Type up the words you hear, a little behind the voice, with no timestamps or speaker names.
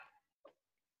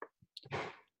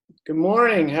Good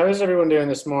morning. How is everyone doing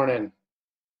this morning?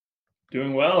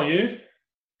 Doing well, you?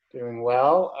 Doing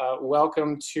well.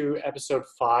 Welcome to episode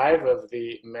 5 of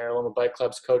the Mariloma Bike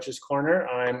Club's Coaches Corner.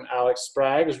 I'm Alex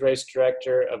Spraggs, race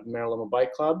director of Mariloma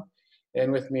Bike Club.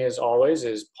 And with me, as always,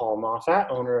 is Paul Moffat,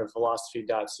 owner of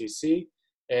Velocity.cc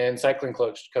and cycling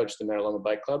coach at the Mariloma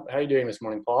Bike Club. How are you doing this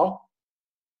morning, Paul?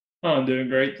 Oh, I'm doing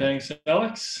great, thanks,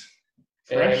 Alex.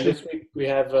 And Fresh. this week we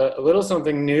have a little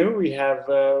something new. We have,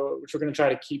 which we're going to try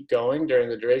to keep going during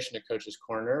the duration of Coach's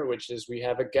Corner, which is we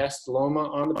have a guest Loma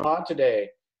on the pod today.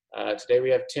 Today we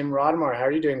have Tim Rodemar. How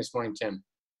are you doing this morning, Tim?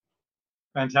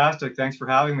 Fantastic. Thanks for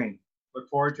having me. Look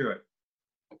forward to it.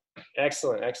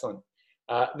 Excellent, excellent.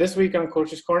 This week on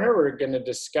Coach's Corner, we're going to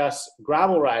discuss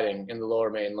gravel riding in the Lower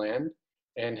Mainland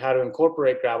and how to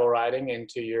incorporate gravel riding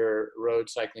into your road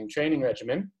cycling training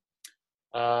regimen.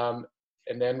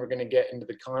 And then we're going to get into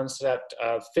the concept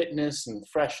of fitness and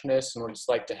freshness and what it's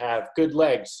like to have good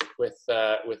legs with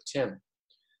Tim.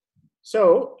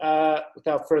 So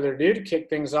without further ado, to kick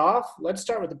things off, let's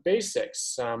start with the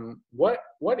basics.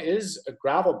 What is a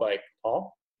gravel bike,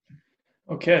 Paul?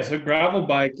 Okay, so gravel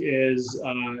bike is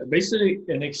basically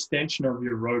an extension of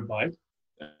your road bike.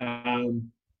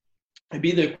 It'd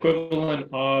be the equivalent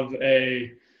of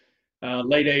a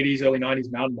late 80s, early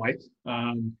 90s mountain bike.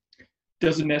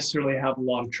 Doesn't necessarily have a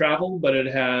lot of travel, but it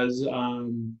has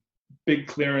big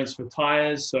clearance for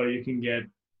tires, so you can get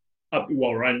up,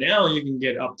 well, right now you can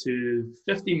get up to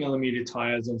 50 millimeter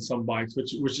tires on some bikes,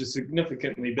 which is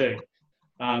significantly big.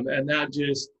 And that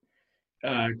just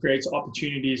creates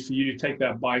opportunities for you to take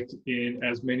that bike in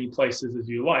as many places as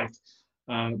you like.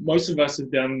 Most of us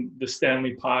have done the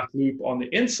Stanley Park loop on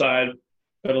the inside,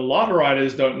 but a lot of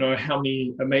riders don't know how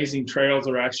many amazing trails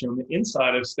are actually on the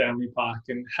inside of Stanley Park,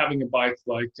 and having a bike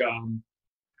like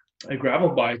a gravel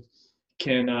bike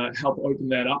can help open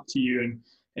that up to you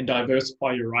and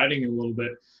diversify your riding a little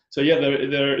bit. So yeah,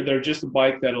 they're just a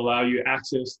bike that allow you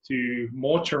access to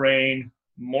more terrain,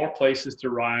 more places to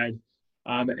ride,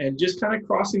 and just kind of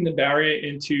crossing the barrier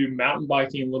into mountain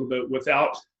biking a little bit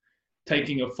without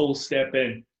taking a full step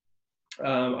in.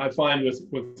 I find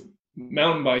with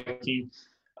mountain biking,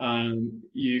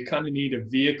 you kind of need a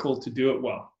vehicle to do it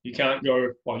well. You can't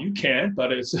go, well, you can,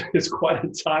 but it's quite a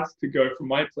task to go from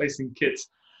my place in Kits,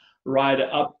 ride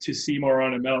up to Seymour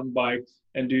on a mountain bike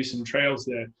and do some trails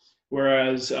there.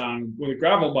 Whereas with a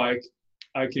gravel bike,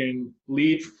 I can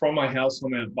leave from my house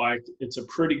on that bike. It's a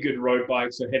pretty good road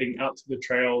bike, so heading out to the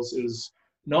trails is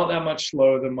not that much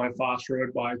slower than my fast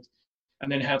road bike,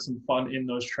 and then have some fun in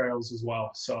those trails as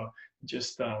well. So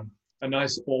just a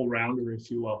nice all-rounder,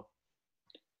 if you will.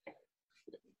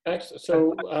 Excellent.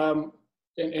 So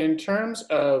in terms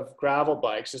of gravel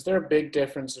bikes, is there a big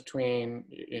difference between,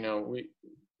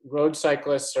 road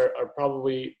cyclists are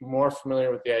probably more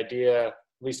familiar with the idea, at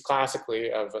least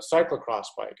classically, of a cyclocross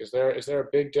bike. Is there a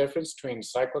big difference between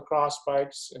cyclocross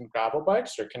bikes and gravel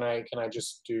bikes, or can I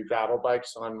just do gravel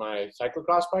bikes on my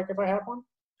cyclocross bike if I have one?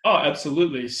 Oh,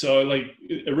 absolutely. So like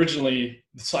originally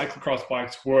the cyclocross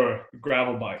bikes were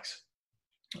gravel bikes.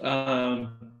 A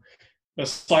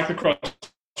cyclocross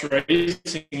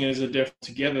racing is a different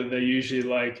together. They're usually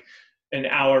like an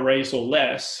hour race or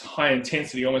less, high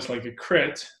intensity, almost like a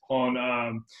crit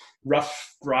on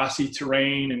rough, grassy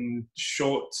terrain and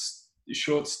short,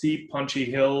 steep, punchy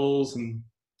hills, and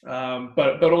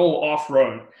but all off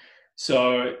road.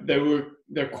 So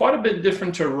they're quite a bit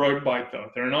different to a road bike, though.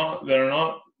 They're not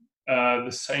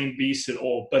the same beast at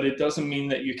all. But it doesn't mean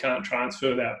that you can't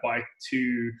transfer that bike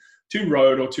to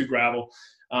road or to gravel.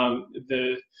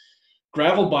 The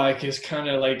gravel bike is kind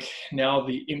of like now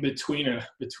the in-betweener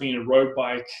between a road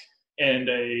bike and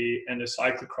a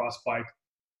cyclocross bike.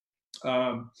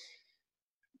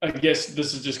 I guess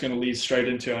this is just going to lead straight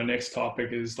into our next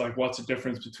topic, is like, what's the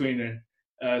difference between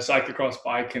a cyclocross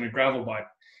bike and a gravel bike?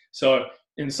 So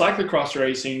in cyclocross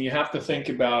racing, you have to think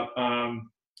about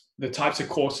the types of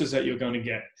courses that you're going to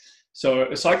get. So a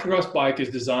cyclocross bike is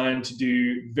designed to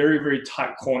do very, very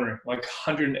tight cornering, like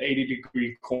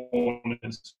 180-degree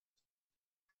corners,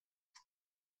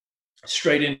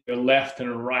 straight into a left and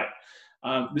a right.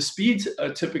 The speeds are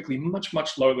typically much,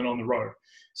 much lower than on the road.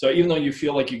 So even though you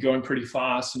feel like you're going pretty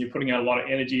fast and you're putting out a lot of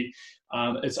energy,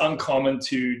 it's uncommon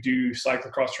to do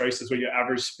cyclocross races where your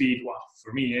average speed, well,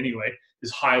 for me anyway,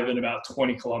 is higher than about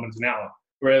 20 kilometers an hour.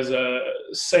 Whereas a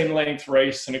same length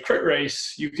race and a crit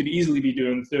race, you could easily be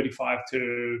doing 35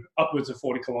 to upwards of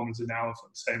 40 kilometers an hour for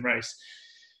the same race.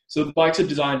 So the bikes are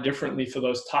designed differently for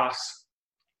those tasks.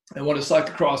 And what a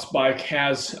cyclocross bike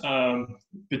has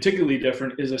particularly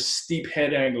different is a steep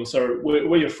head angle. So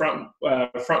where your front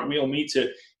wheel meets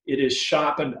it, it is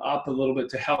sharpened up a little bit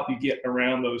to help you get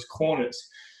around those corners.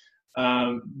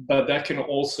 But that can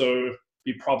also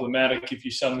be problematic if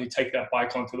you suddenly take that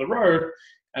bike onto the road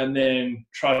and then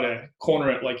try to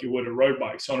corner it like you would a road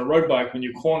bike. So on a road bike, when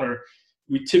you corner,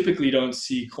 we typically don't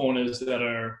see corners that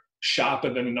are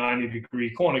sharper than a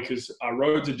 90-degree corner because our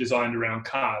roads are designed around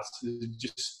cars.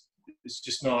 It's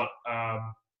just not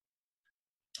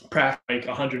practical to make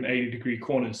 180-degree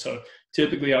corners. So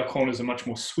typically our corners are much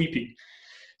more sweepy.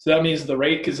 So that means the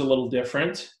rake is a little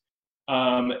different.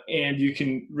 And you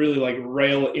can really like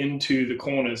rail into the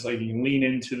corners, like you can lean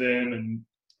into them, and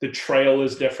the trail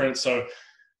is different. So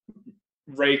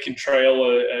rake and trail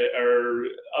are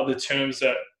other terms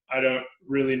that I don't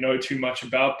really know too much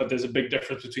about, but there's a big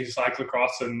difference between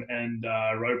cyclocross and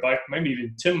road bike. Maybe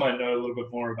even Tim might know a little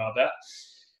bit more about that.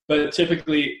 But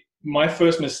typically, my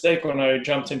first mistake when I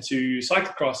jumped into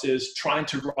cyclocross is trying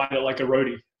to ride it like a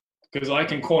roadie, because I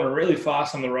can corner really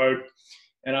fast on the road,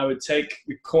 and I would take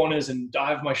the corners and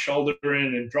dive my shoulder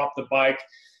in and drop the bike,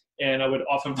 and I would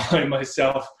often find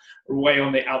myself way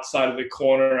on the outside of the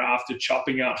corner after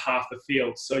chopping out half the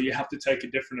field. So you have to take a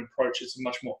different approach. It's a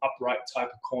much more upright type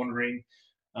of cornering.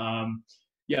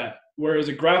 Whereas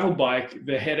a gravel bike,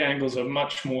 the head angles are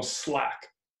much more slack,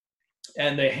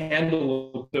 and they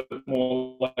handle a bit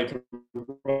more like a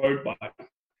road bike.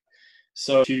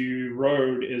 So to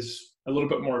road is a little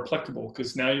bit more applicable,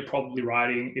 because now you're probably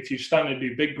riding, if you're starting to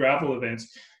do big gravel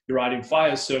events, you're riding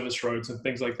fire service roads and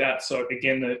things like that. So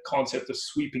again, the concept of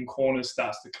sweeping corners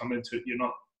starts to come into it. You're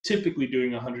not typically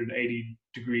doing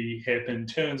 180-degree hairpin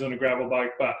turns on a gravel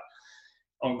bike, but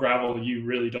on gravel, you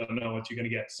really don't know what you're going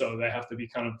to get. So they have to be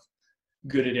kind of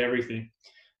good at everything.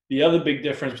 The other big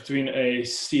difference between a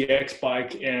CX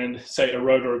bike and, say, a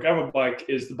road or a gravel bike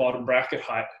is the bottom bracket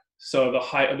height. So the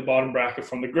height of the bottom bracket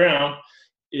from the ground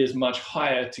is much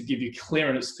higher to give you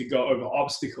clearance to go over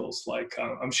obstacles. Like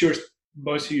I'm sure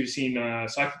most of you have seen a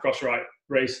cyclocross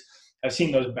race. I've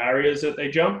seen those barriers that they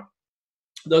jump.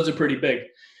 Those are pretty big.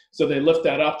 So they lift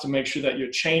that up to make sure that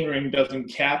your chain ring doesn't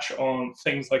catch on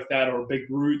things like that, or big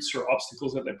roots or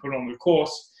obstacles that they put on the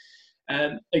course.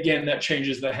 And again, that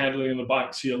changes the handling of the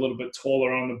bike. So you're a little bit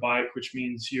taller on the bike, which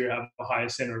means you have a higher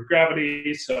center of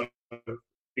gravity. So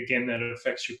again, that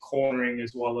affects your cornering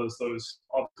as well as those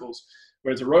obstacles.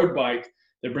 Whereas a road bike,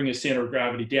 they bring your center of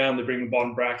gravity down, they bring the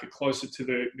bottom bracket closer to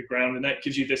the ground, and that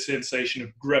gives you the sensation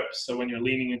of grip. So when you're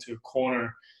leaning into a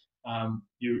corner,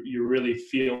 you really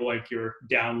feel like you're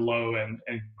down low and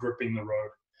gripping the road.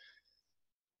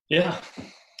 Yeah.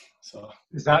 So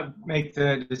does that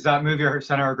move your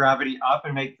center of gravity up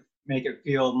and make it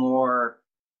feel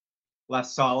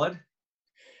less solid?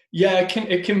 Yeah,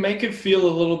 it can make it feel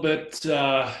a little bit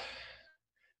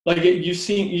like you've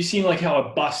seen like how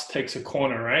a bus takes a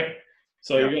corner, right?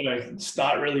 So yeah. You're gonna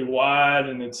start really wide,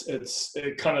 and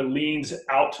it kind of leans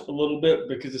out a little bit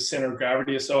because the center of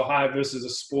gravity is so high, versus a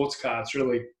sports car, it's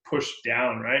really pushed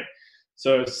down, right?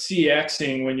 So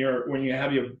CXing, when you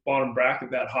have your bottom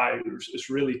bracket that high, it's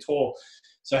really tall.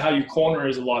 So how you corner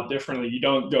is a lot differently. You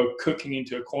don't go cooking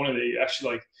into a corner. That you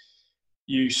actually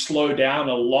you slow down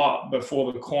a lot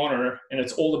before the corner, and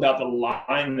it's all about the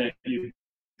line that you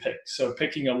pick. So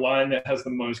picking a line that has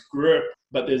the most grip,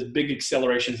 but there's big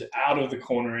accelerations out of the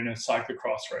corner in a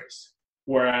cyclocross race.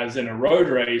 Whereas in a road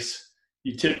race,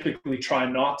 you typically try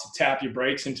not to tap your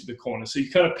brakes into the corner. So you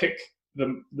kind of pick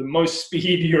the most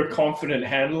speed you're confident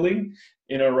handling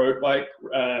in a road bike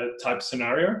type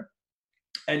scenario,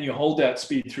 and you hold that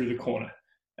speed through the corner.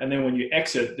 And then when you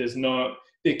exit,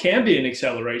 there can be an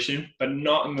acceleration, but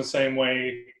not in the same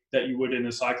way that you would in a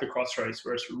cyclocross race,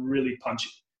 where it's really punchy.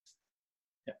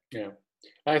 Yeah.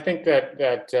 I think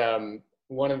that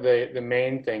one of the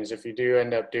main things, if you do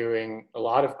end up doing a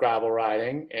lot of gravel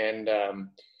riding and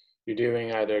you're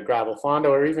doing either gravel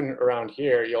fondo or even around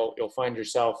here, you'll find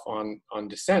yourself on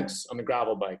descents on the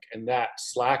gravel bike, and that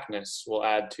slackness will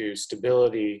add to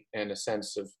stability and a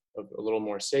sense of a little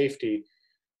more safety.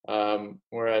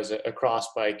 Whereas a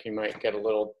cross bike, you might get a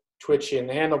little twitchy in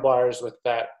the handlebars with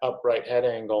that upright head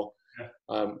angle,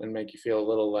 and make you feel a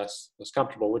little less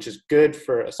comfortable, which is good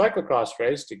for a cyclocross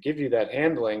race to give you that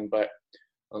handling. But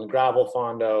on the gravel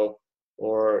fondo,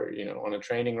 or on a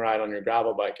training ride on your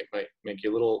gravel bike, it might make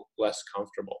you a little less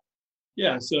comfortable.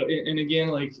 Yeah. So, and again,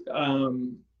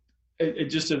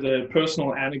 just as a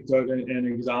personal anecdote and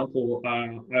example,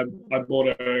 I bought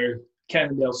a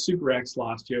Cannondale Super X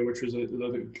last year, which was a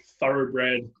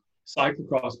thoroughbred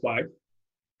cyclocross bike.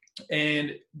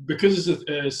 And because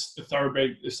it's a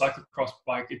thoroughbred cyclocross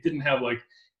bike, it didn't have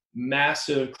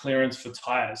massive clearance for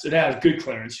tires. It has good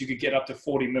clearance. You could get up to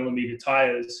 40 millimeter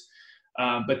tires,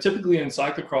 But typically in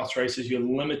cyclocross races, you're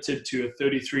limited to a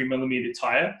 33 millimeter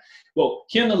tire. Well,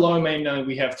 here in the Lower Mainland,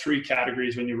 we have three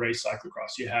categories when you race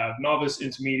cyclocross. You have novice,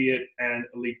 intermediate, and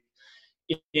elite.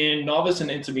 In novice and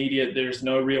intermediate, there's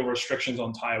no real restrictions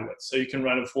on tire width. So you can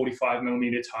run a 45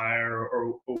 millimeter tire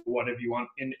or whatever you want.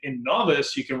 In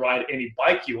novice, you can ride any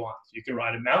bike you want. You can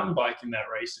ride a mountain bike in that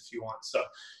race if you want. So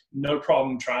no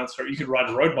problem transfer. You could ride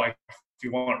a road bike if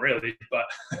you want, really, but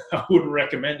I wouldn't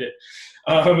recommend it.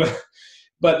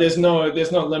 But there's no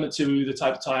limit to the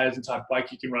type of tires and type of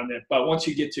bike you can run there. But once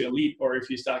you get to elite, or if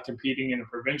you start competing in a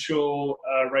provincial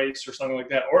race or something like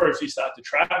that, or if you start to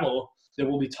travel, there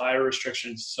will be tire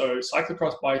restrictions. So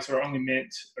cyclocross bikes are only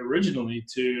meant originally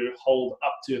to hold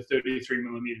up to a 33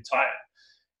 millimeter tire.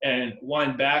 And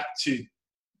wind back to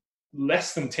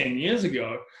less than 10 years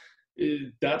ago,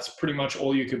 that's pretty much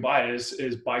all you could buy is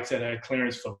bikes that had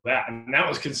clearance for that. And that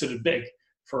was considered big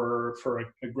for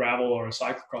a gravel or a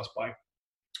cyclocross bike.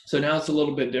 So now it's a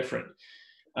little bit different.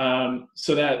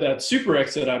 So that Super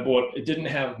X that I bought, it didn't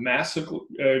have massive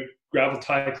gravel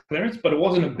tire clearance, but it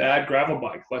wasn't a bad gravel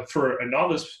bike. Like for a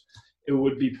novice, it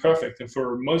would be perfect. And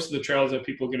for most of the trails that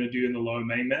people are going to do in the Lower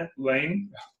Mainland,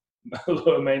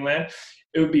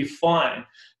 it would be fine.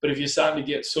 But if you're starting to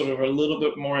get sort of a little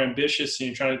bit more ambitious and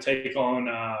you're trying to take on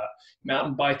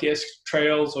mountain bike-esque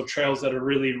trails or trails that are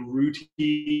really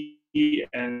rooty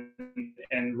and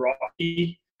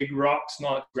rocky, big rocks,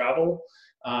 not gravel,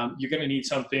 you're going to need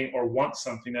something or want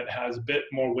something that has a bit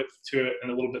more width to it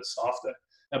and a little bit softer.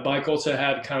 That bike also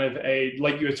had kind of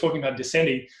like you were talking about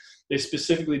descending, they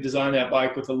specifically designed that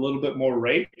bike with a little bit more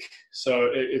rake. So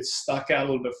it stuck out a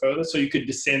little bit further so you could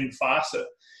descend faster.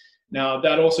 Now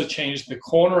that also changed the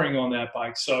cornering on that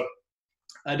bike. So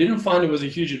I didn't find it was a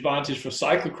huge advantage for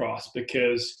cyclocross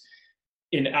because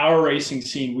in our racing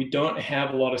scene, we don't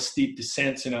have a lot of steep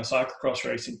descents in our cyclocross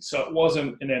racing. So it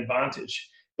wasn't an advantage,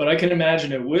 but I can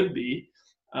imagine it would be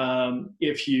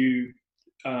if you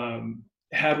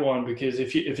had one, because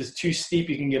if it's too steep,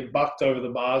 you can get bucked over the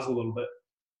bars a little bit.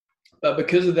 But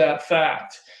because of that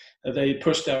fact, they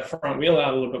pushed that front wheel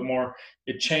out a little bit more,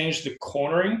 it changed the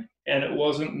cornering, and it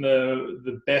wasn't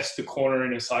the best to corner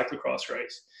in a cyclocross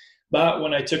race. But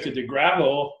when I took it to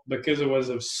gravel, because it was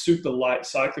a super light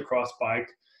cyclocross bike,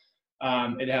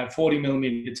 it had 40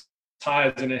 millimeter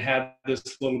tires and it had this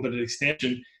little bit of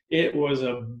extension. It was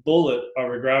a bullet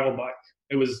of a gravel bike.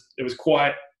 It was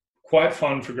quite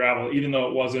fun for gravel, even though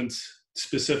it wasn't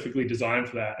specifically designed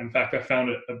for that. In fact, I found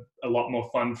it a lot more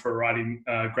fun for riding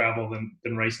gravel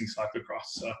than racing cyclocross.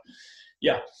 So,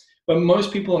 yeah. But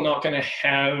most people are not going to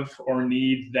have or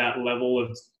need that level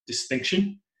of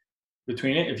distinction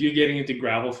between it. If you're getting into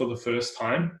gravel for the first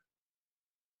time,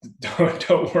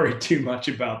 don't worry too much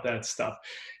about that stuff.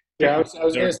 Yeah, I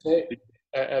was going to say,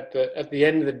 at the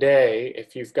end of the day,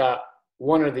 if you've got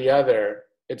one or the other,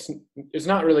 it's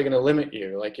not really going to limit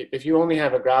you. Like if you only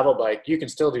have a gravel bike, you can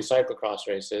still do cyclocross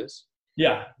races.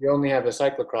 Yeah. If you only have a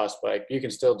cyclocross bike, you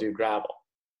can still do gravel.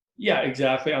 Yeah,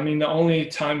 exactly. I mean, the only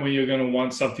time where you're going to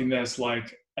want something that's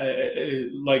like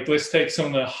let's take some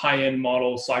of the high-end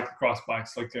model cyclocross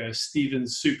bikes, like a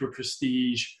Stevens Super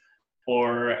Prestige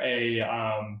or a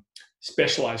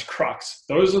Specialized Crux.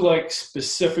 Those are like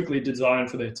specifically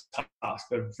designed for their task.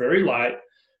 They're very light.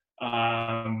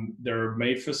 They're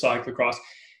made for cyclocross,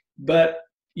 but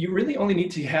you really only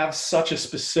need to have such a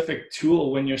specific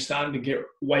tool when you're starting to get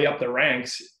way up the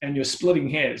ranks and you're splitting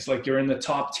hairs, like you're in the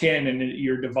top 10 and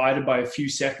you're divided by a few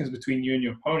seconds between you and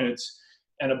your opponents.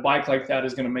 And a bike like that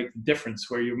is going to make the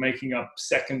difference where you're making up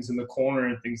seconds in the corner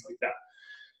and things like that.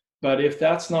 But if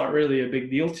that's not really a big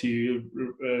deal to you,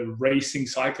 racing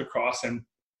cyclocross and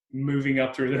moving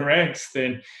up through the ranks,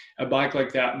 then a bike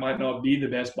like that might not be the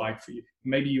best bike for you.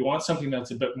 Maybe you want something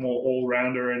that's a bit more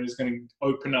all-rounder and is going to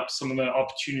open up some of the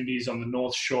opportunities on the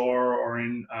North Shore or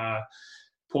in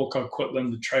Port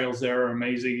Coquitlam. The trails there are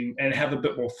amazing, and have a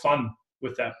bit more fun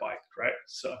with that bike, right?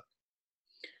 So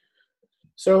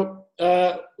this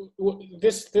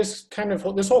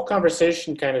whole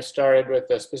conversation kind of started with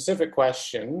a specific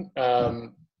question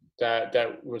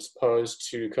that was posed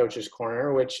to Coach's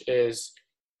Corner, which is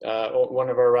one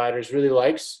of our riders really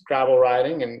likes gravel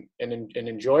riding and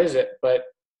enjoys it, but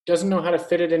doesn't know how to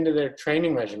fit it into their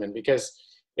training regimen because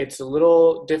it's a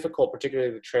little difficult,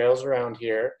 particularly the trails around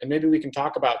here. And maybe we can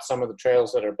talk about some of the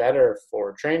trails that are better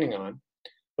for training on,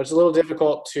 but it's a little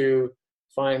difficult to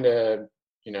find a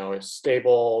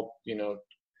stable,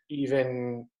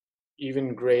 even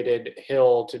graded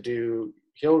hill to do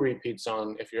hill repeats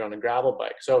on if you're on a gravel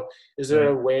bike. So is there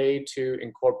a way to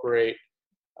incorporate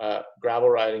gravel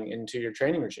riding into your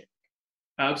training regime?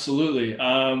 Absolutely.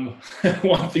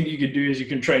 One thing you could do is you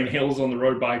can train hills on the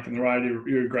road bike and ride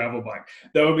your gravel bike.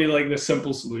 That would be like the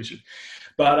simple solution.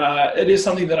 But it is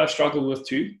something that I've struggled with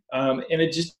too. And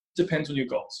it just depends on your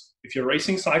goals. If you're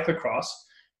racing cyclocross,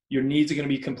 your needs are going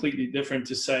to be completely different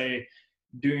to, say,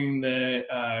 doing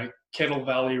the Kettle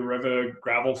Valley River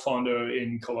gravel fondo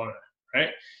in Kelowna,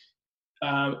 right?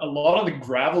 A lot of the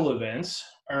gravel events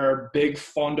are big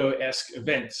fondo-esque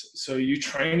events. So you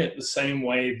train it the same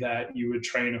way that you would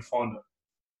train a fondo,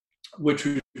 which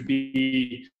would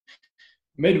be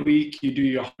midweek, you do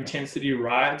your high intensity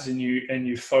rides and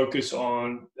you focus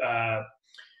on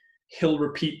hill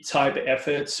repeat type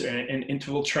efforts and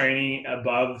interval training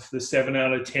above the 7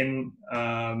 out of 10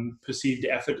 perceived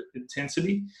effort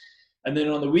intensity. And then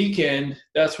on the weekend,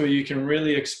 that's where you can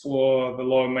really explore the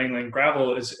lower mainland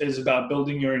gravel is about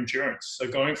building your endurance. So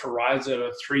going for rides that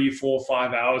are 3, 4,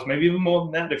 5 hours, maybe even more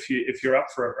than that if you're up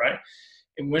for it, right?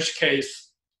 In which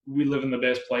case, we live in the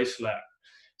best place for that.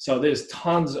 So there's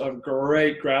tons of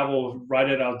great gravel right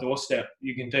at our doorstep.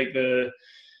 You can take the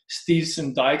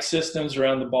Steveston dike systems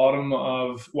around the bottom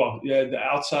of, the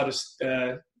outside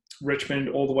of Richmond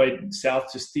all the way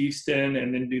south to Steveston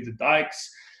and then do the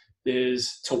dikes.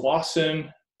 There's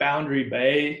Tawasin, Boundary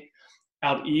Bay.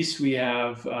 Out east, we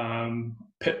have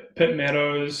Pitt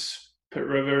Meadows, Pitt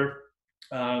River.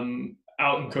 Out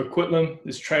in Coquitlam,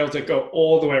 there's trails that go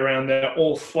all the way around. They're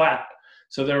all flat.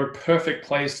 So they're a perfect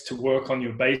place to work on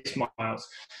your base miles.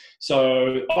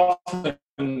 So often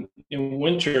in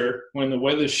winter, when the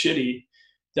weather's shitty,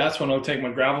 that's when I'll take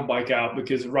my gravel bike out,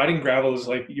 because riding gravel is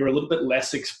like you're a little bit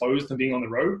less exposed than being on the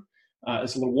road.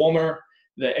 It's a little warmer.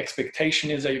 The expectation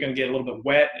is that you're going to get a little bit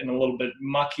wet and a little bit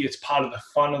mucky. It's part of the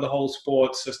fun of the whole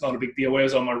sport, so it's not a big deal.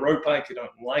 Whereas on my road bike, I don't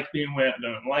like being wet, I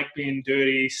don't like being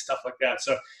dirty, stuff like that.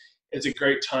 So it's a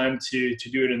great time to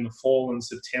do it in the fall and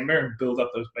September and build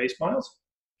up those base miles.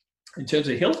 In terms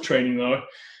of hill training, though,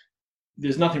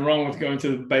 there's nothing wrong with going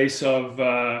to the base of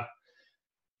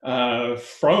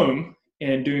Frome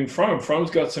and doing Frome.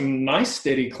 Frome's got some nice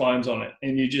steady climbs on it,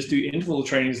 and you just do interval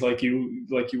trainings like you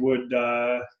would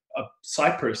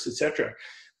Cypress, etc.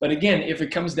 But again, if it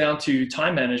comes down to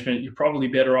time management, you're probably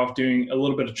better off doing a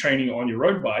little bit of training on your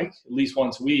road bike at least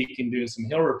once a week and doing some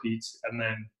hill repeats, and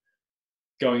then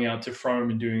going out to Frome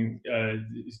and doing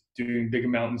bigger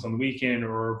mountains on the weekend,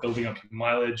 or building up your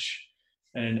mileage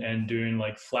and doing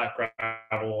like flat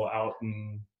gravel out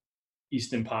in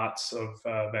eastern parts of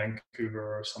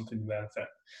Vancouver or something to that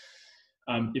effect.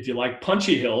 If you like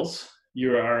punchy hills,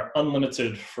 you are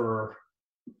unlimited for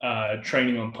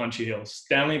training on punchy hills.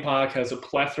 Stanley Park has a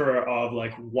plethora of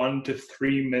like 1 to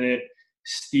 3 minute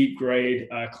steep grade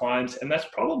climbs, and that's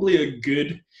probably a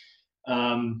good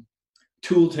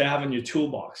tool to have in your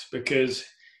toolbox, because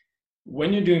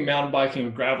when you're doing mountain biking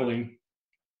or graveling,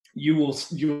 you will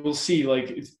see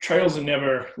like trails are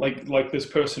never like this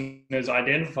person has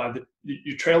identified that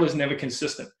your trail is never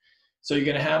consistent. So you're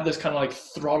going to have this kind of like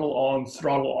throttle on,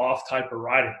 throttle off type of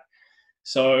riding.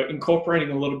 So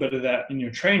incorporating a little bit of that in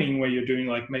your training, where you're doing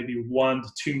like maybe 1 to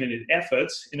 2 minute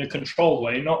efforts in a controlled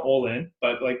way, not all in,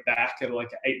 but like back at like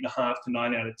 8.5 to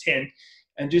 9 out of 10,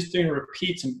 and just doing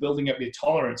repeats and building up your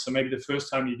tolerance. So maybe the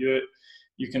first time you do it,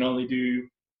 you can only do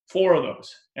 4 of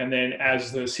those. And then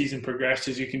as the season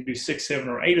progresses, you can do 6, 7,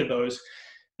 or 8 of those.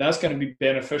 That's going to be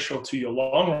beneficial to your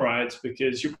long rides,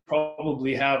 because you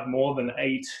probably have more than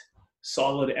 8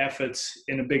 solid efforts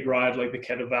in a big ride like the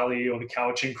Kettle Valley or the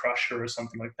Cowichan Crusher or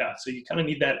something like that. So you kind of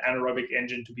need that anaerobic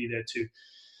engine to be there too.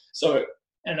 So,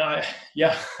 and I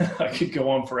could go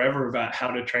on forever about how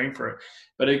to train for it,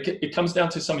 but it comes down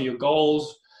to some of your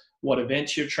goals, what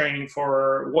events you're training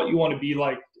for, what you want to be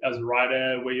like as a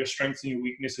rider, where your strengths and your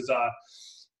weaknesses are.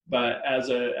 But as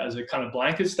a kind of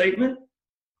blanket statement,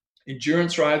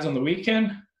 endurance rides on the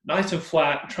weekend, nice and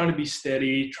flat, trying to be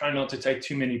steady, try not to take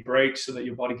too many breaks so that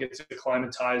your body gets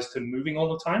acclimatized to moving all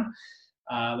the time,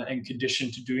 and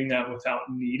conditioned to doing that without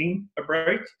needing a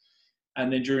break.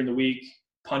 And then during the week,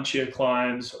 punchier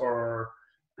climbs or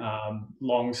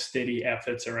long, steady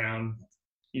efforts around,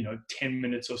 10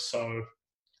 minutes or so,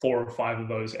 4 or 5 of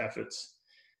those efforts.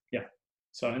 Yeah.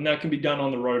 So, and that can be done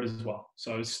on the road as well.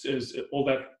 So it's all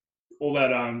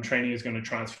that training is going to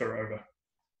transfer over.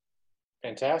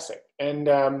 Fantastic. And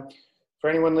for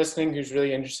anyone listening who's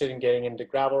really interested in getting into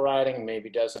gravel riding,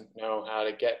 maybe doesn't know how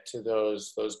to get to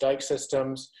those dike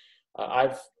systems,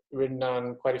 I've ridden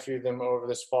on quite a few of them over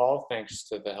this fall, thanks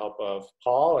to the help of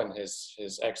Paul and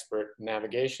his expert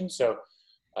navigation. So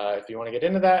if you want to get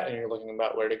into that and you're looking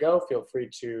about where to go, feel free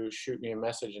to shoot me a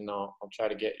message, and I'll try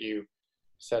to get you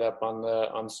set up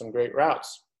on some great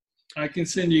routes. I can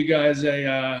send you guys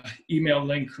a email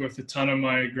link with a ton of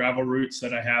my gravel routes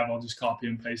that I have. I'll just copy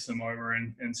and paste them over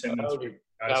and send them to you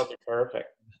That guys. would be perfect.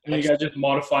 And you guys just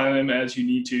modify them as you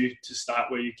need to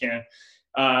start where you can.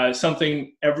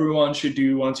 Something everyone should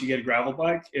do once you get a gravel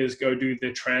bike is go do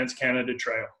the Trans-Canada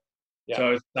Trail. Yeah.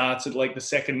 So it starts at like the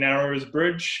second narrowest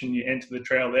bridge and you enter the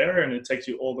trail there and it takes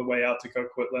you all the way out to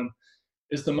Coquitlam.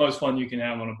 It's the most fun you can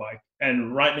have on a bike.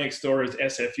 And right next door is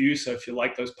SFU. So if you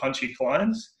like those punchy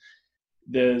climbs,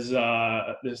 there's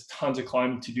tons of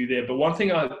climbing to do there. But one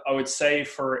thing I would say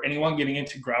for anyone getting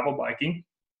into gravel biking,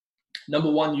 number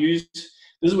one, this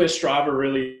is where Strava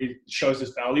really shows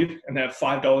its value, and that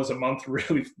 $5 a month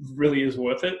really is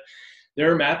worth it.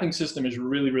 Their mapping system is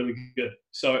really, really good.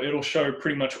 So it'll show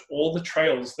pretty much all the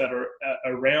trails that are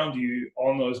around you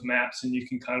on those maps, and you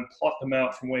can kind of plot them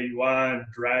out from where you are and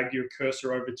drag your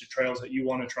cursor over to trails that you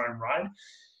want to try and ride.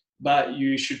 But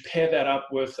you should pair that up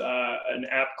with an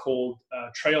app called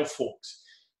Trailforks.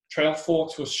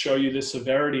 Trailforks will show you the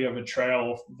severity of a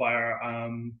trail via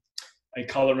a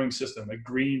coloring system, a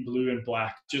green, blue, and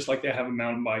black, just like they have in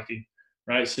mountain biking,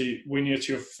 right? So when it's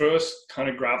your first kind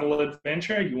of gravel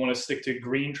adventure, you want to stick to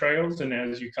green trails, and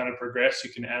as you kind of progress,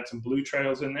 you can add some blue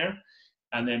trails in there.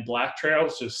 And then black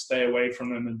trails, just stay away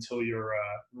from them until you're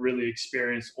really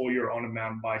experienced or you're on a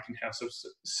mountain bike and have some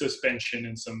suspension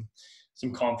and some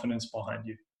confidence behind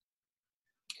you.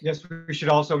 Yes, we should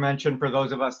also mention for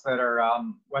those of us that are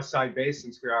West Side based,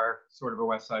 since we are sort of a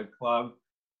West Side club,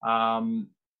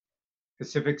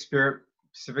 Pacific Spirit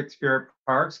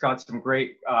Park's got some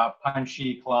great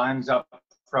punchy climbs up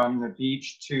from the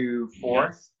beach to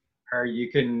Fourth, or you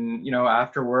can,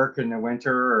 after work in the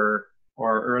winter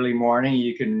or early morning,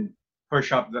 you can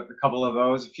push up a couple of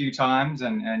those a few times,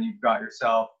 and you've got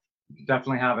yourself. You could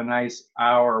definitely have a nice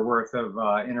hour worth of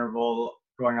interval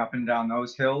going up and down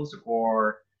those hills,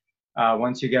 or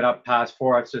once you get up past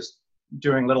Fourth, just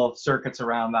doing little circuits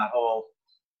around the whole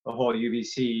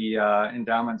UBC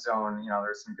endowment zone.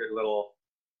 There's some good little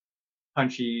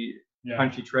punchy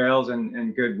trails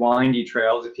and good windy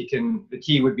trails. If you can, the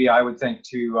key would be, I would think,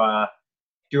 to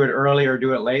do it early or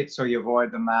do it late, so you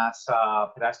avoid the mass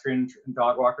pedestrian and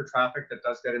dog walker traffic that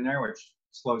does get in there, which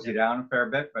slows you down a fair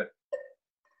bit. But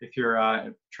if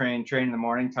you're train in the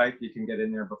morning type, you can get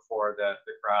in there before the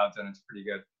crowds, and it's pretty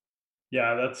good.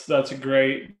 Yeah, that's a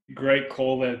great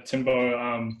call there,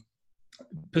 Timbo.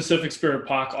 Pacific Spirit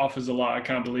Park offers a lot. I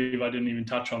can't believe I didn't even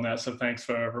touch on that, so thanks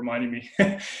for reminding me.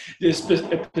 This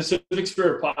Pacific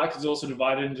Spirit Park is also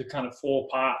divided into kind of 4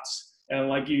 parts, and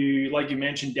like you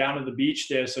mentioned, down at the beach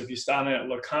there. So if you're starting at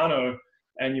Locarno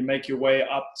and you make your way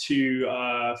up to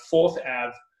 4th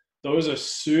Ave, those are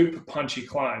super punchy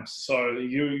climbs. So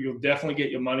you'll definitely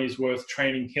get your money's worth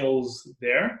training hills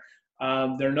there.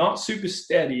 They're not super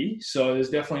steady, so there's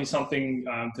definitely something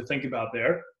to think about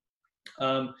there.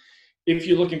 If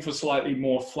you're looking for slightly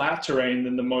more flat terrain,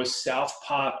 then the most south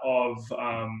part of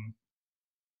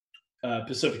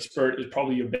Pacific Spirit is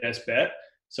probably your best bet.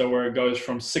 So where it goes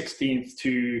from 16th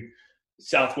to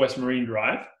Southwest Marine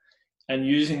Drive, and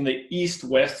using the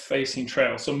east-west facing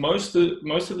trail. So most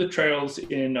of the trails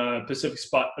in Pacific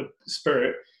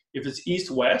Spirit, if it's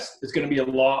east-west, it's going to be a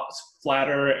lot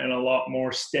flatter and a lot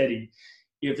more steady.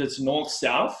 If it's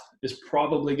north-south, it's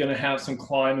probably going to have some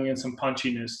climbing and some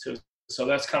punchiness to it. So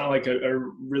that's kind of like a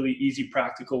really easy,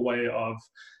 practical way of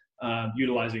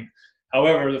utilizing.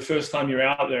 However, the first time you're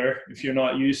out there, if you're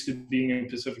not used to being in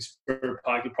Pacific Spirit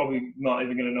Park, you're probably not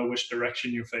even going to know which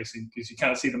direction you're facing because you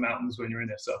can't see the mountains when you're in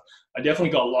there. So I definitely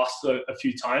got lost a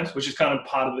few times, which is kind of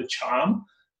part of the charm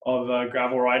of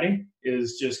gravel riding,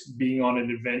 is just being on an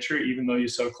adventure, even though you're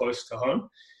so close to home.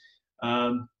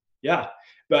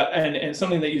 But and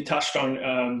something that you touched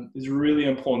on is really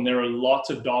important. There are lots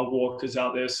of dog walkers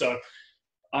out there. So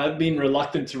I've been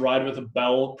reluctant to ride with a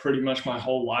bell pretty much my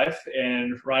whole life,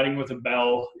 and riding with a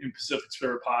bell in Pacific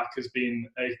Spirit Park has been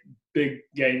a big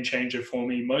game changer for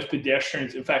me. Most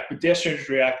pedestrians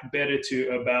react better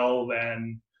to a bell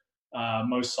than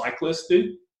most cyclists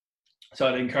do. So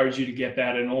I'd encourage you to get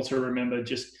that, and also remember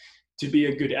just to be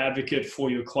a good advocate for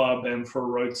your club and for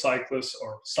road cyclists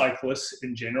or cyclists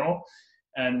in general,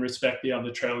 and respect the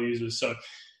other trail users. So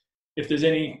if there's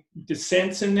any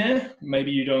descents in there,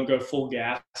 maybe you don't go full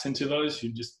gas into those.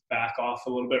 You just back off a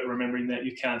little bit, remembering that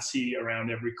you can't see around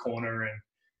every corner, and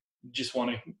you just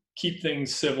want to keep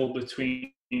things civil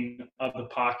between other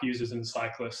park users and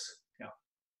cyclists. Yeah.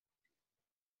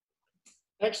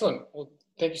 Excellent. Well,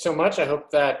 thank you so much. I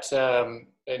hope that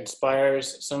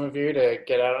inspires some of you to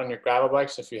get out on your gravel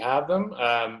bikes if you have them,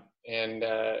 and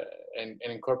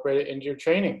incorporate it into your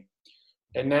training.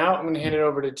 And now I'm going to hand it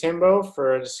over to Timbo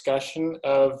for a discussion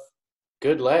of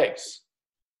good legs?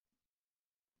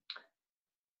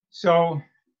 So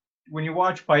when you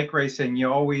watch bike racing,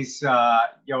 you always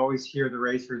hear the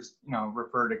racers,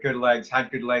 refer to good legs, had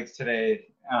good legs today.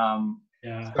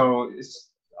 Yeah. So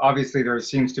obviously there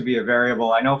seems to be a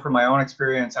variable. I know from my own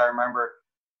experience, I remember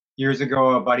years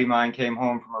ago, a buddy of mine came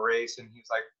home from a race and he was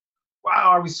like,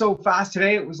 wow, I was so fast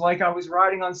today. It was like I was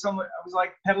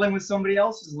like pedaling with somebody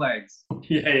else's legs.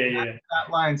 Yeah.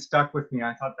 That line stuck with me.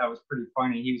 I thought that was pretty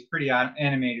funny. He was pretty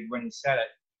animated when he said it.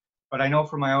 But I know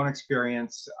from my own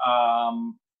experience,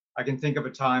 I can think of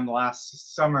a time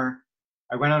last summer,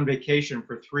 I went on vacation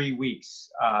for 3 weeks.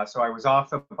 So I was off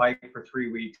the bike for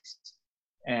 3 weeks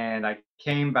and I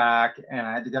came back and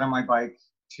I had to get on my bike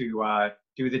to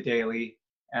do the daily.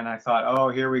 And I thought, oh,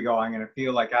 here we go. I'm going to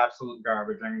feel like absolute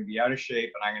garbage. I'm going to be out of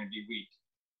shape and I'm going to be weak.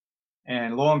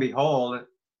 And lo and behold,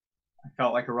 I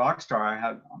felt like a rock star. I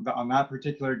had, on that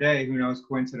particular day, who knows,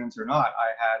 coincidence or not,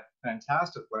 I had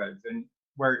fantastic legs. And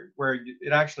where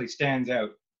it actually stands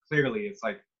out clearly, it's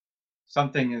like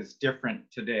something is different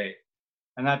today.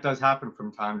 And that does happen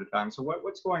from time to time. So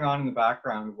what's going on in the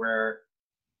background where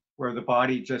the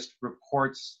body just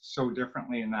reports so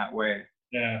differently in that way?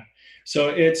 Yeah. So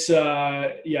it's,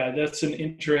 that's an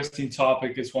interesting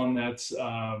topic. It's one that's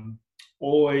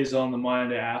always on the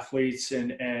mind of athletes.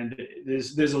 And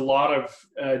there's a lot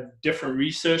of different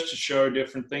research to show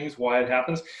different things, why it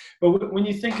happens. But when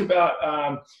you think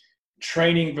about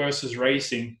training versus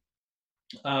racing,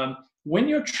 when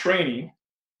you're training,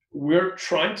 we're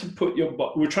trying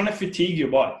to fatigue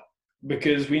your body,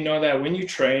 because we know that when you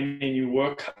train and you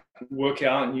work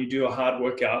out and you do a hard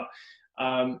workout,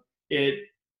 it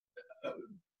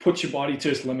puts your body to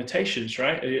its limitations,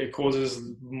 right? It causes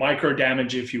micro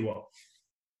damage, if you will.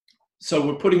 So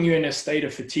we're putting you in a state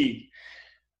of fatigue.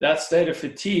 That state of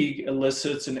fatigue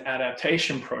elicits an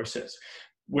adaptation process,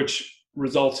 which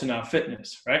results in our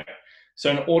fitness, right? So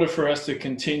in order for us to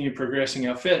continue progressing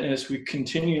our fitness, we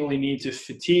continually need to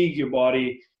fatigue your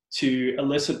body to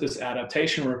elicit this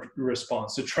adaptation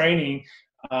response. So training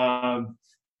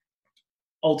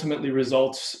ultimately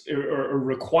results or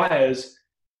requires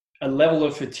a level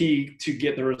of fatigue to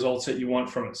get the results that you want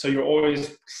from it. So you're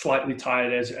always slightly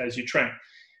tired as you train.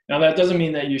 Now, that doesn't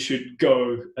mean that you should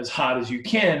go as hard as you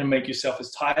can and make yourself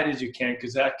as tired as you can,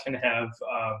 because that can have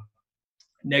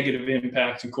negative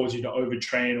impact and cause you to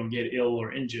overtrain or get ill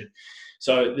or injured.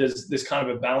 So there's kind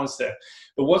of a balance there.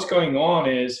 But what's going on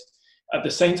is, at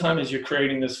the same time as you're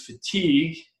creating this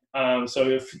fatigue, so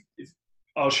if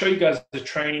I'll show you guys the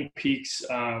Training Peaks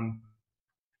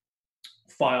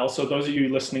file. So those of you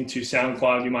listening to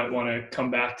SoundCloud, you might want to come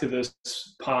back to this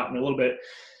part in a little bit,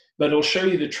 but it'll show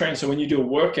you the trend. So when you do a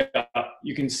workout,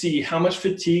 you can see how much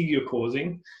fatigue you're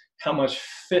causing, how much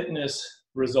fitness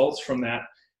results from that.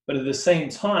 But at the same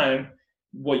time,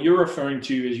 what you're referring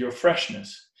to is your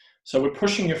freshness. So we're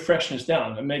pushing your freshness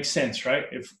down. It makes sense, right?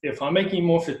 If I'm making you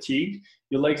more fatigued,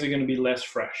 your legs are going to be less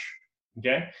fresh,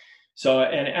 okay? So,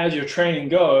 and as your training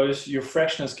goes, your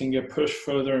freshness can get pushed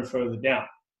further and further down.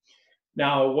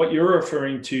 Now, what you're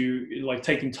referring to, like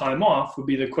taking time off, would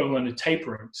be the equivalent of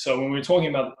tapering. So when we're talking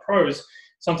about the pros,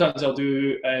 sometimes they'll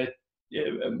do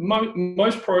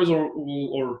most pros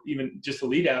or even just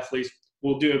elite athletes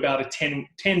will do about a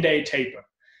 10-day taper.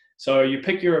 So you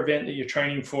pick your event that you're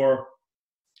training for,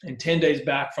 and 10 days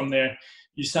back from there,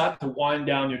 you start to wind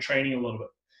down your training a little bit.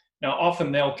 Now,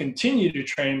 often they'll continue to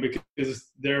train because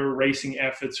their racing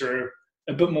efforts are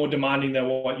a bit more demanding than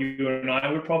what you and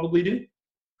I would probably do.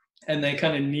 And they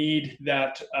kind of need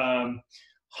that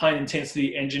high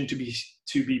intensity engine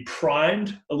to be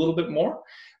primed a little bit more,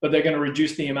 but they're going to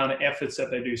reduce the amount of efforts that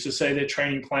they do. So say their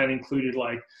training plan included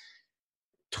like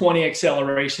 20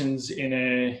 accelerations in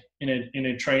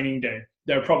a training day.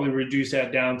 They'll probably reduce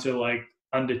that down to like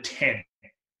under 10,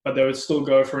 but they would still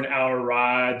go for an hour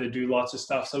ride. They do lots of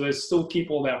stuff. So they still keep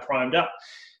all that primed up.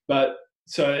 But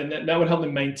and that would help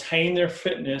them maintain their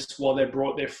fitness while they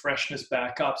brought their freshness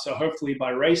back up. So hopefully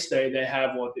by race day, they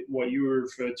have what you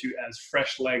refer to as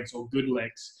fresh legs or good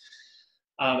legs.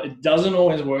 It doesn't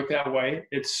always work that way.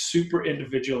 It's super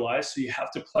individualized, so you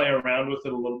have to play around with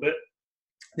it a little bit.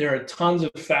 There are tons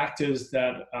of factors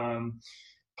that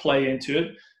play into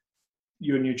it.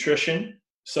 Your nutrition.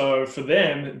 So for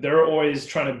them, they're always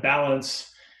trying to balance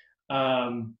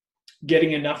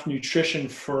getting enough nutrition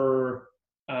for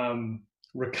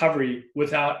recovery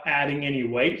without adding any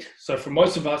weight. So for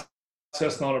most of us,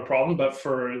 that's not a problem, but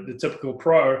for the typical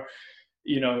pro,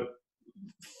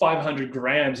 500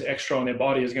 grams extra on their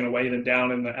body is going to weigh them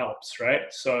down in the Alps, right?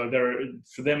 So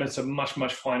for them, it's a much,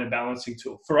 much finer balancing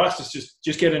tool. For us, it's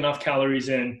just get enough calories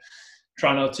in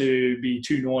Try not to be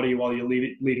too naughty while you're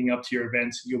leading up to your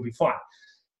events. You'll be fine.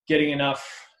 Getting enough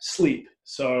sleep.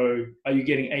 So are you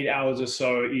getting 8 hours or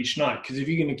so each night? Because if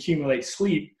you can accumulate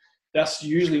sleep, that's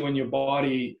usually when your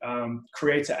body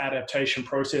creates adaptation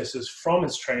processes from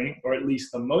its training, or at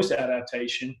least the most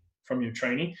adaptation from your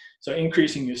training. So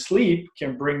increasing your sleep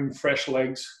can bring fresh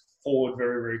legs forward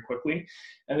very, very quickly.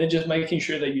 And then just making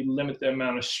sure that you limit the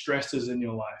amount of stresses in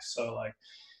your life. So like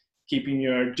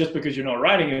keeping just because you're not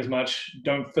riding as much,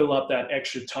 don't fill up that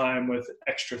extra time with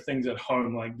extra things at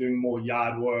home, like doing more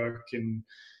yard work and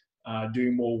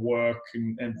doing more work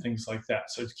and things like that.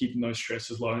 So it's keeping those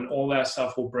stresses low, and all that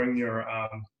stuff will bring your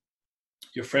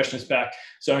freshness back.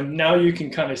 So now you can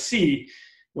kind of see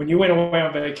when you went away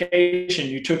on vacation,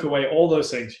 you took away all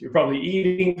those things. You're probably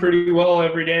eating pretty well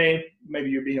every day. Maybe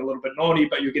you're being a little bit naughty,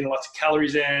 but you're getting lots of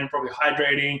calories in, probably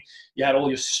hydrating. You had all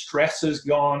your stresses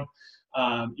gone.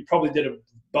 You probably did a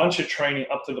bunch of training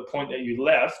up to the point that you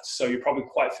left, so you're probably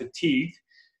quite fatigued.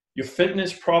 Your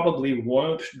fitness probably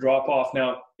won't drop off.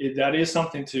 Now, that is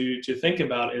something to think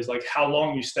about, is like how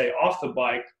long you stay off the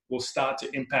bike will start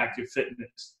to impact your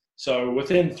fitness. So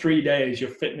within 3 days,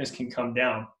 your fitness can come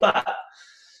down. But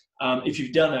if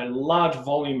you've done a large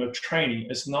volume of training,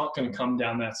 it's not going to come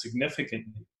down that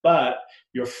significantly. But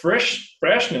your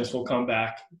freshness will come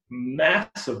back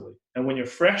massively. And when your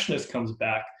freshness comes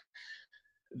back,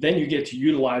 then you get to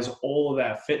utilize all of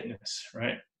that fitness,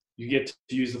 right? You get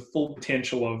to use the full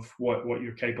potential of what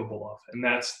you're capable of. And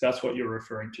that's what you're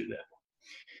referring to there.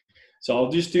 So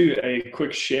I'll just do a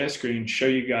quick share screen, show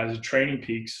you guys the training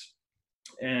peaks.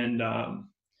 And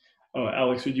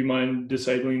Alex, would you mind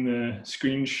disabling the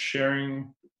screen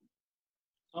sharing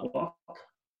lock?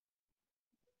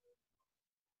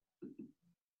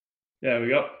 There we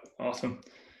go. Awesome.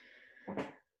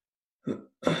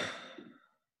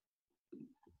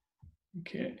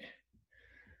 Okay.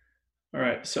 All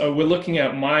right. So we're looking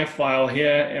at my file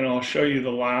here, and I'll show you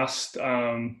the last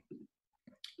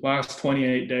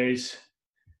 28 days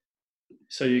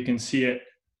so you can see it.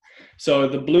 So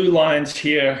the blue lines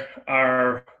here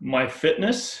are my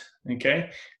fitness,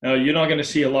 okay? Now you're not gonna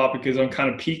see a lot because I'm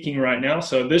kind of peaking right now.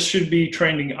 So this should be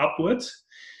trending upwards.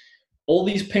 All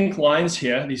these pink lines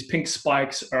here, these pink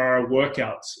spikes are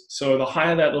workouts. So the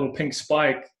higher that little pink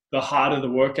spike, the harder the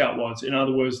workout was. In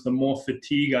other words, the more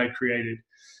fatigue I created.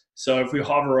 So if we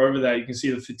hover over that, you can see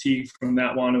the fatigue from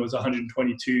that one. It was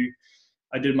 122.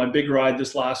 I did my big ride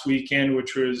this last weekend,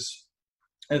 which was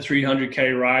a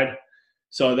 300K ride.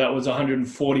 So that was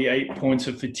 148 points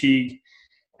of fatigue.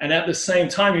 And at the same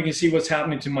time, you can see what's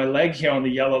happening to my leg here on the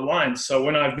yellow line. So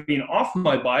when I've been off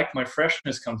my bike, my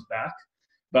freshness comes back.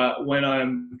 But when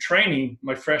I'm training,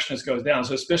 my freshness goes down.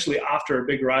 So especially after a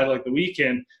big ride like the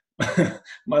weekend,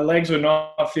 my legs were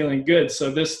not feeling good.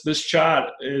 So this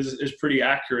chart is pretty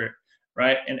accurate,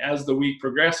 right? And as the week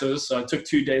progresses, so I took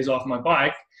 2 days off my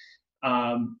bike,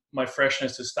 my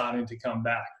freshness is starting to come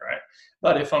back, right?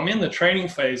 But if I'm in the training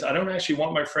phase, I don't actually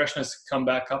want my freshness to come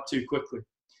back up too quickly.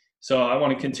 So I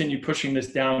want to continue pushing this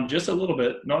down just a little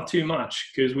bit, not too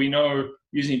much, because we know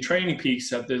using training peaks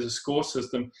that there's a score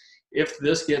system. If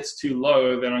this gets too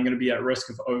low, then I'm going to be at risk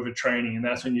of overtraining. And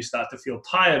that's when you start to feel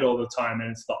tired all the time.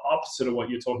 And it's the opposite of what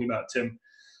you're talking about, Tim,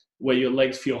 where your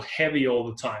legs feel heavy all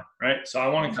the time, right? So I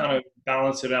want to kind of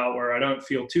balance it out where I don't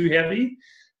feel too heavy,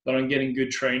 but I'm getting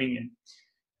good training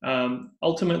in.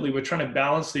 Ultimately, we're trying to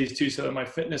balance these two so that my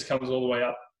fitness comes all the way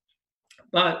up.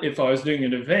 But if I was doing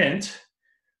an event,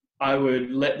 I would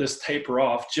let this taper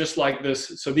off just like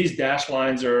this. So these dash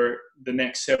lines are the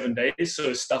next 7 days. So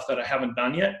it's stuff that I haven't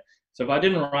done yet. So if I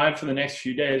didn't ride for the next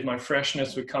few days, my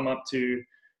freshness would come up to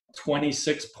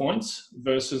 26 points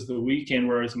versus the weekend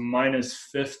where it's minus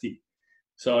 50.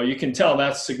 So you can tell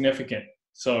that's significant.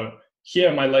 So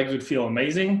here my legs would feel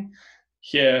amazing.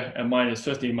 Here at minus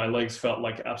 50, my legs felt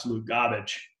like absolute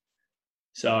garbage.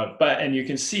 So, and you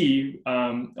can see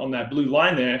on that blue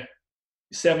line there,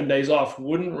 7 days off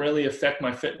wouldn't really affect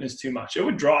my fitness too much. It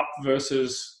would drop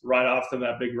versus right after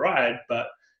that big ride, but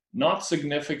not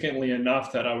significantly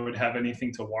enough that I would have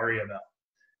anything to worry about.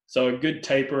 So a good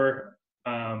taper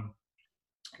can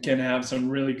have some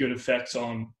really good effects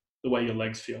on the way your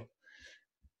legs feel.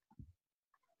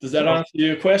 Does that answer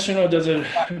your question, or does it?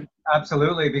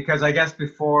 Absolutely, because I guess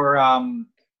before,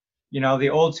 the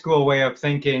old school way of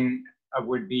thinking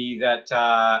would be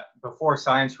that before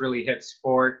science really hit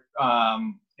sport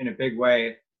in a big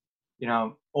way,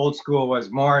 old school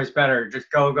was more is better. Just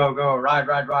go, go, go, ride,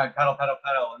 ride, ride, pedal, pedal,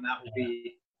 pedal. And that would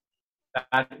be,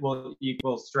 that will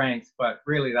equal strength, but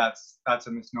really that's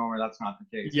a misnomer. That's not the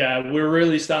case. Yeah, we're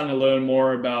really starting to learn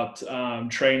more about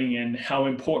training and how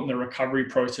important the recovery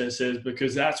process is,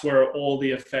 because that's where all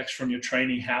the effects from your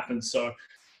training happen. So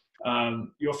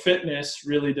your fitness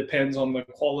really depends on the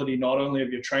quality not only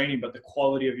of your training but the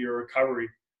quality of your recovery.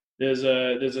 There's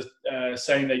a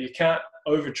saying that you can't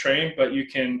overtrain, but you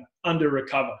can under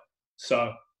recover.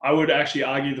 So I would actually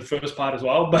argue the first part as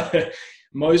well, but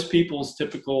most people's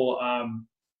typical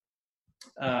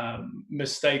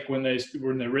mistake when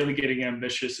they're really getting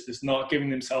ambitious is not giving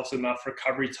themselves enough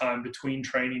recovery time between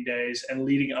training days and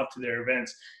leading up to their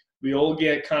events. We all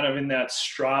get kind of in that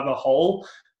Strava hole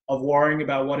of worrying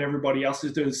about what everybody else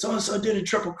is doing. So-and-so did a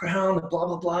triple crown, blah,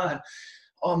 blah, blah. And,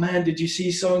 oh man, did you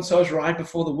see so-and-so's ride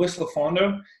before the Whistler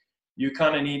Fondo? You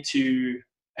kind of need to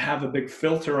have a big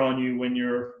filter on you when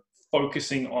you're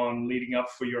focusing on leading up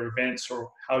for your events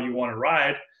or how you want to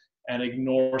ride, and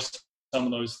ignore some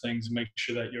of those things and make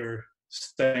sure that you're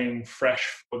staying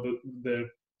fresh for the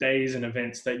days and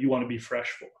events that you want to be fresh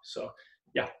for. So,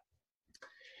 yeah.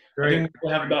 Great. I think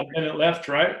we'll have about a minute left,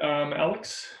 right,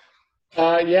 Alex?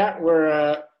 Yeah,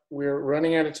 we're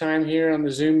running out of time here on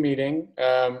the Zoom meeting.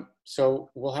 So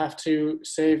we'll have to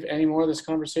save any more of this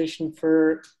conversation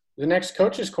for the next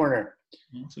Coach's Corner.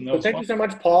 So thank you so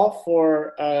much, Paul,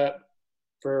 for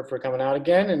coming out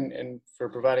again and for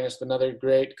providing us with another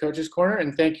great Coach's Corner.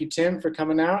 And thank you, Tim, for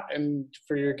coming out and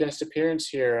for your guest appearance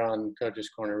here on Coach's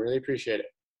Corner. Really appreciate it.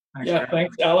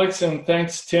 Thanks, Alex, and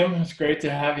thanks, Tim. It's great to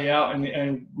have you out,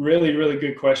 and really, really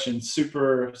good questions.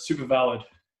 Super, super valid.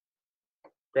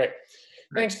 Great.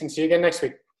 Thanks, and see you again next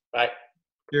week. Bye.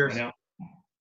 Cheers.